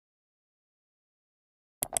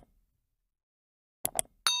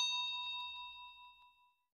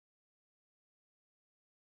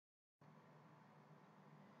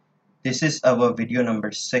This is our video number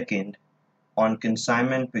 2 on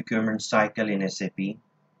consignment procurement cycle in SAP.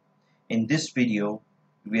 In this video,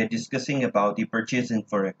 we are discussing about the purchase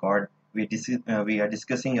info record. We are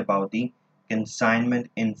discussing about the consignment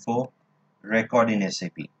info record in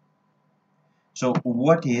SAP. So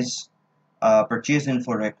what is purchase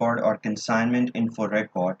info record or consignment info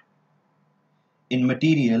record? In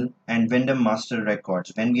material and vendor master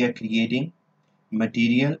records, when we are creating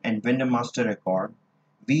material and vendor master record,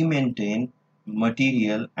 we maintain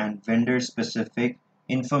material and vendor specific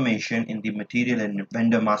information in the material and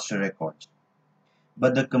vendor master records.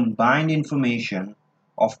 But the combined information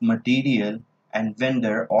of material and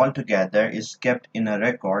vendor altogether is kept in a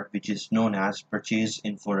record which is known as purchase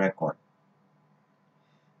info record.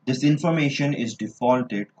 This information is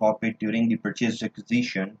defaulted copied during the purchase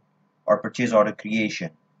requisition or purchase order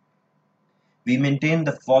creation. We maintain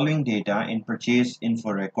the following data in purchase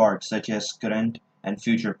info records such as current and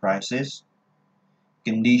future prices,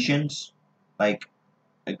 conditions like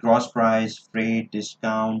a gross price, freight,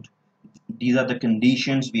 discount. These are the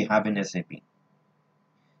conditions we have in SAP.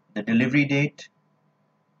 The delivery date,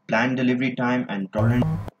 planned delivery time and tolerance,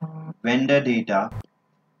 vendor data,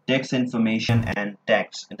 tax information and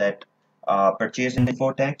tax, that purchase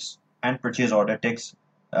info tax and purchase order tax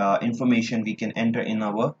information we can enter in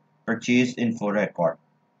our purchase info record.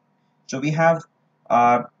 So we have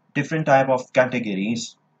different type of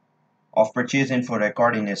categories of purchase info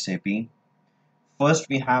record in SAP. First,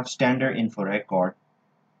 we have standard info record.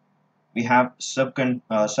 We have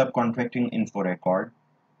subcontracting info record.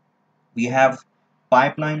 We have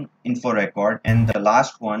pipeline info record, and the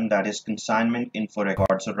last one, that is consignment info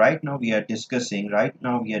record. So right now we are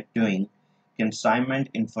doing consignment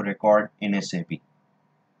info record in SAP.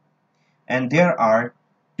 And there are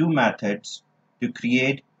two methods to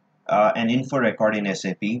create an info record in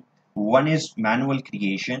SAP. One is manual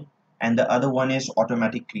creation and the other one is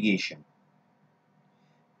automatic creation.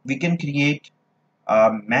 We can create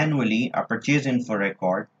manually a purchase info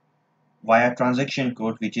record via transaction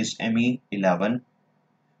code, which is ME11,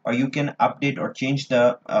 or you can update or change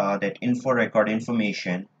the that info record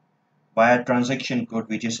information via transaction code,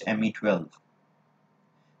 which is ME12.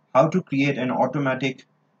 How to create an automatic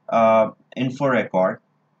info record?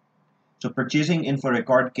 So purchasing info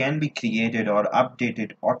record can be created or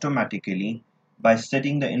updated automatically by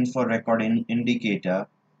setting the info record indicator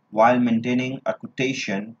while maintaining a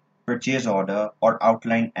quotation, purchase order or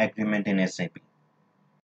outline agreement in SAP.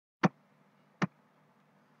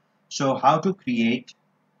 So how to create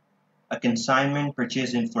a consignment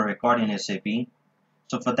purchase info record in SAP?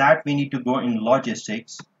 So for that we need to go in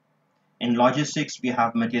logistics. In logistics we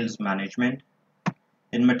have materials management.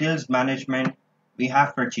 In materials management we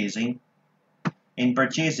have purchasing. In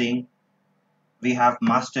purchasing we have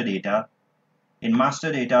master data. In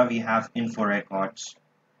master data we have info records,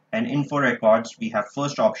 and info records we have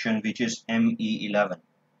first option, which is ME11.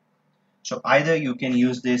 So either you can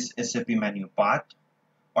use this SAP menu path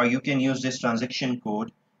or you can use this transaction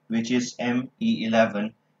code, which is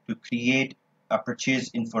ME11, to create a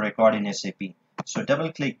purchase info record in SAP. So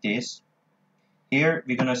double click this. Here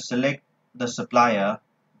we're going to select the supplier,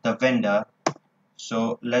 the vendor.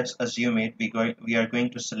 So let's assume we are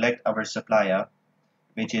going to select our supplier,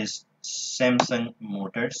 which is Samsung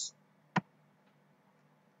Motors.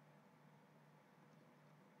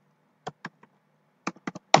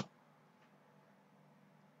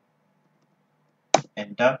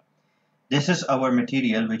 Enter. This is our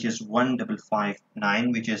material, which is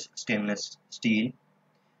 1559, which is stainless steel.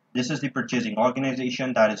 This is the purchasing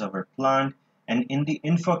organization, that is our plant. And in the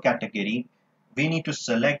info category we need to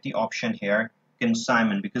select the option here,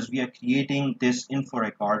 consignment, because we are creating this info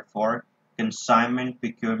record for consignment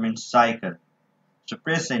procurement cycle. So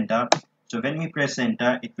press enter. So when we press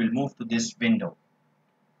enter, it will move to this window.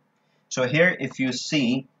 So here if you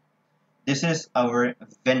see, this is our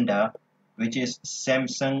vendor, which is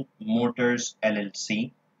Samsung Motors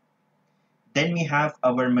LLC. Then we have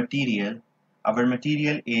our material. Our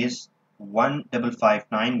material is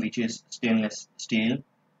 1559, which is stainless steel.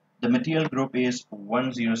 The material group is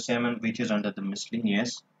 107, which is under the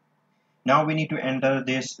miscellaneous. Now we need to enter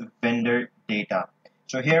this vendor data.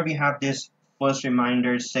 So here we have this first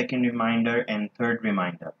reminder, second reminder and third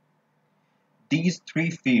reminder. These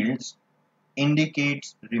three fields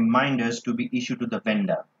indicate reminders to be issued to the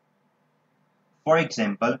vendor. For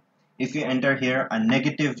example, if you enter here a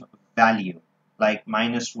negative value like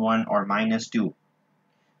 -1 or -2,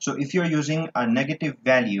 so if you're using a negative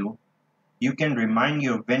value, you can remind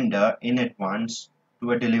your vendor in advance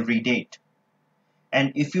to a delivery date.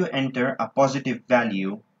 And if you enter a positive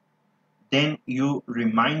value, then you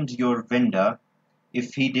remind your vendor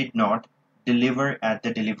if he did not deliver at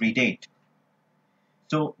the delivery date.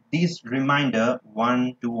 So these reminder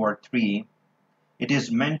 1, 2 or 3, it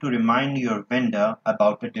is meant to remind your vendor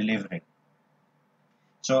about the delivery.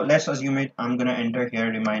 So let's assume it, I'm going to enter here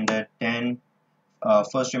reminder 10,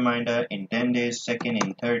 first reminder in 10 days, second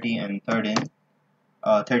in 30 and third in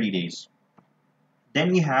 30 days.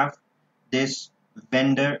 Then we have this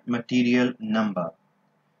vendor material number.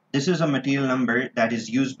 This is a material number that is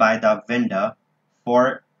used by the vendor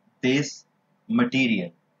for this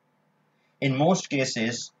material. In most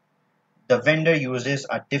cases, the vendor uses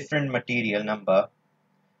a different material number,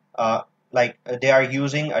 they are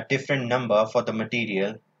using a different number for the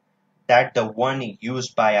material that the one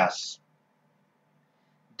used by us.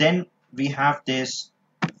 Then we have this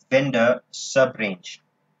vendor subrange.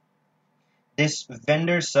 This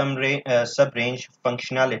vendor subrange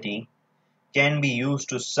functionality can be used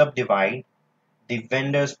to subdivide the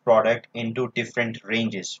vendor's product into different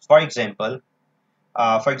ranges. For example,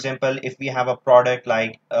 if we have a product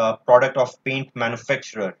like a product of paint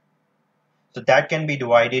manufacturer, so that can be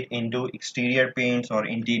divided into exterior paints or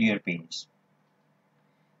interior paints.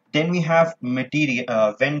 Then we have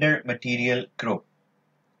vendor material group.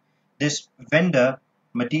 This vendor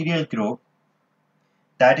material group,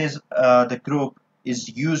 that is the group is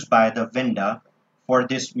used by the vendor for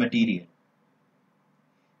this material.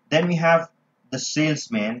 Then we have the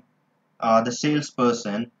salesman, the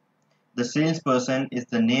salesperson. The salesperson is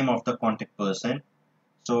the name of the contact person.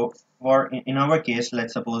 So in our case,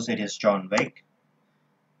 let's suppose it is John Wick.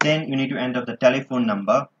 Then you need to enter the telephone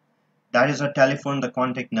number. That is a telephone, the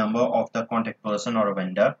contact number of the contact person or a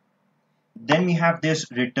vendor. Then we have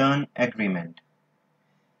this return agreement.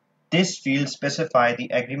 This field specifies the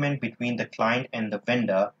agreement between the client and the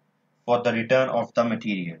vendor for the return of the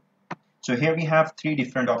material. So here we have three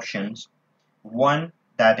different options. One,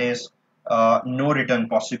 that is no return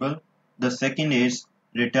possible. The second is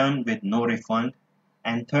return with no refund.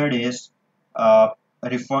 And third is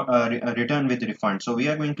return with refund. So we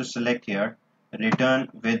are going to select here return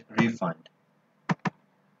with refund.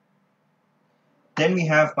 Then we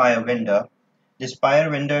have buyer vendor. This buyer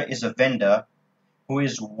vendor is a vendor who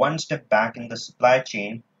is one step back in the supply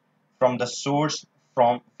chain from the source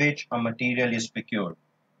from which a material is procured.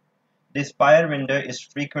 This buyer vendor is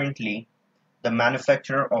frequently the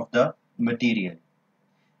manufacturer of the material.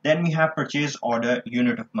 Then we have purchase order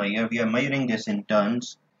unit of measure. We are measuring this in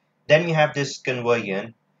tons. Then we have this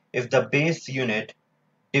conversion. If the base unit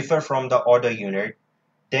differ from the order unit,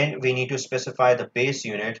 then we need to specify the base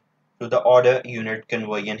unit to the order unit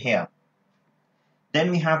conversion here. Then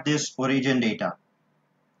we have this origin data.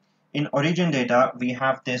 In origin data, we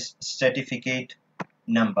have this certificate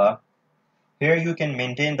number. Here you can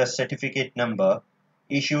maintain the certificate number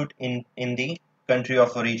issued in the country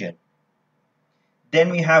of origin. Then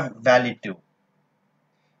we have valid to.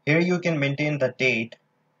 Here you can maintain the date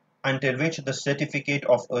until which the certificate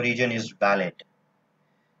of origin is valid.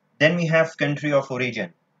 Then we have country of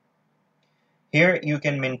origin. Here you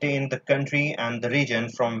can maintain the country and the region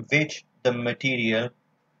from which the material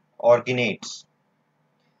originates.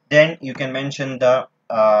 Then you can mention the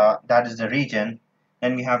that is the region.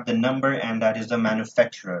 Then we have the number, and that is the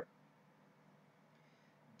manufacturer.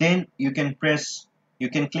 Then you can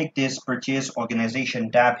click this purchase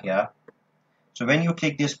organization tab here. So when you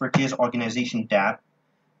click this purchase organization tab,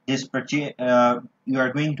 this purchase you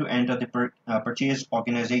are going to enter the purchase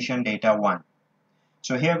organization data 1.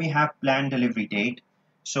 So here we have planned delivery date.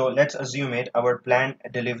 So let's assume our planned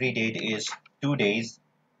delivery date is 2 days.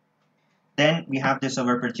 Then we have this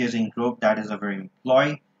our purchasing group, that is our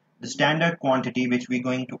employee. The standard quantity which we're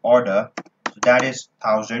going to order, so that is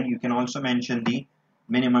 1000. You can also mention the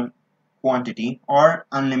minimum quantity or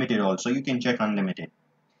unlimited also. You can check unlimited.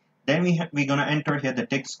 Then we're going to enter here the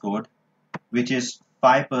tax code, which is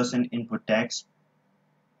 5% input tax,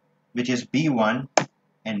 which is B1,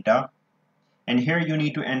 enter. And here you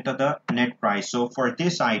need to enter the net price. So for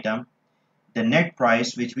this item, the net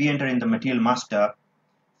price which we enter in the material master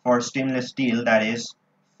for stainless steel, that is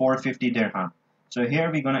 450 dirham. So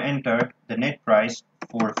here we're going to enter the net price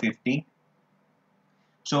 450.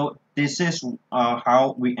 So this is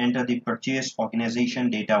how we enter the purchase organization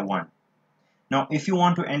data 1. Now if you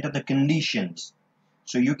want to enter the conditions,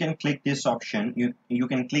 so you can click this option, you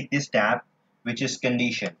can click this tab which is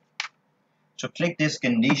condition. So click this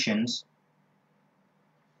conditions,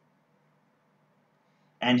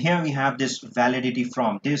 and here we have this validity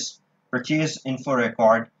from this purchase info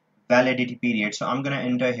record validity period. So I'm going to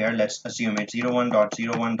enter here, let's assume it's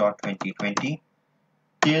 01.01.2020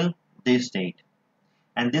 till this date.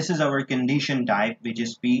 and this is our condition type, which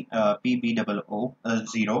is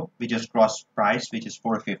PBOO0, which is gross price, which is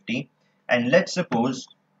 450. And let's suppose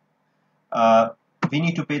uh, we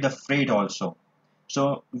need to pay the freight also.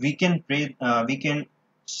 So we can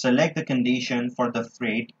select the condition for the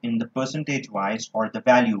freight in the percentage wise or the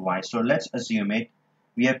value wise. So let's assume it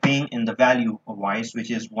we are paying in the value wise,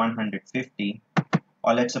 which is 150,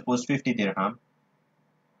 or let's suppose 50 dirham.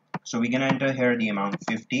 So we're gonna enter here the amount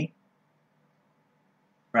 50,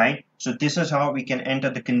 right? So this is how we can enter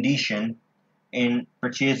the condition in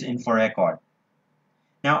purchase info record.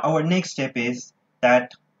 Now our next step is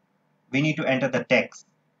that we need to enter the text.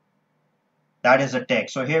 That is a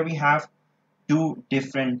text. So here we have two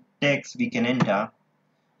different texts we can enter.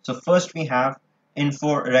 So first we have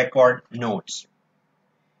info record notes.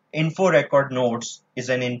 Info record notes is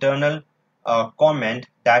an internal comment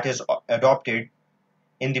that is adopted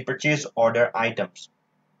in the purchase order items.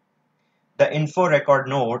 The info record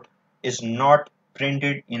note is not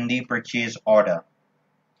printed in the purchase order.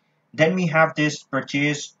 Then we have this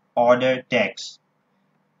purchase order text.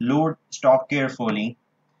 Load stock carefully.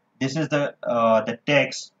 This is the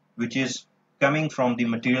text which is coming from the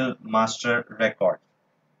material master record.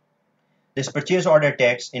 This purchase order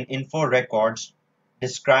text in info records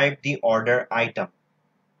describe the order item.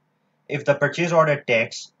 If the purchase order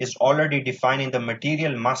text is already defined in the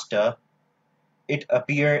material master, it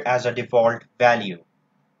appears as a default value.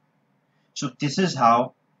 So this is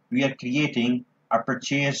how we are creating a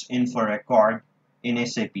purchase info record in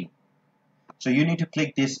SAP. So you need to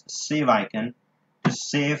click this save icon to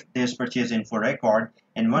save this purchase info record,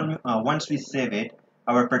 and once we save it,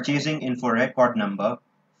 our purchasing info record number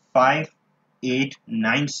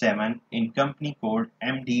 5897 in company code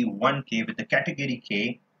MD1K with the category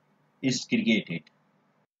K is created.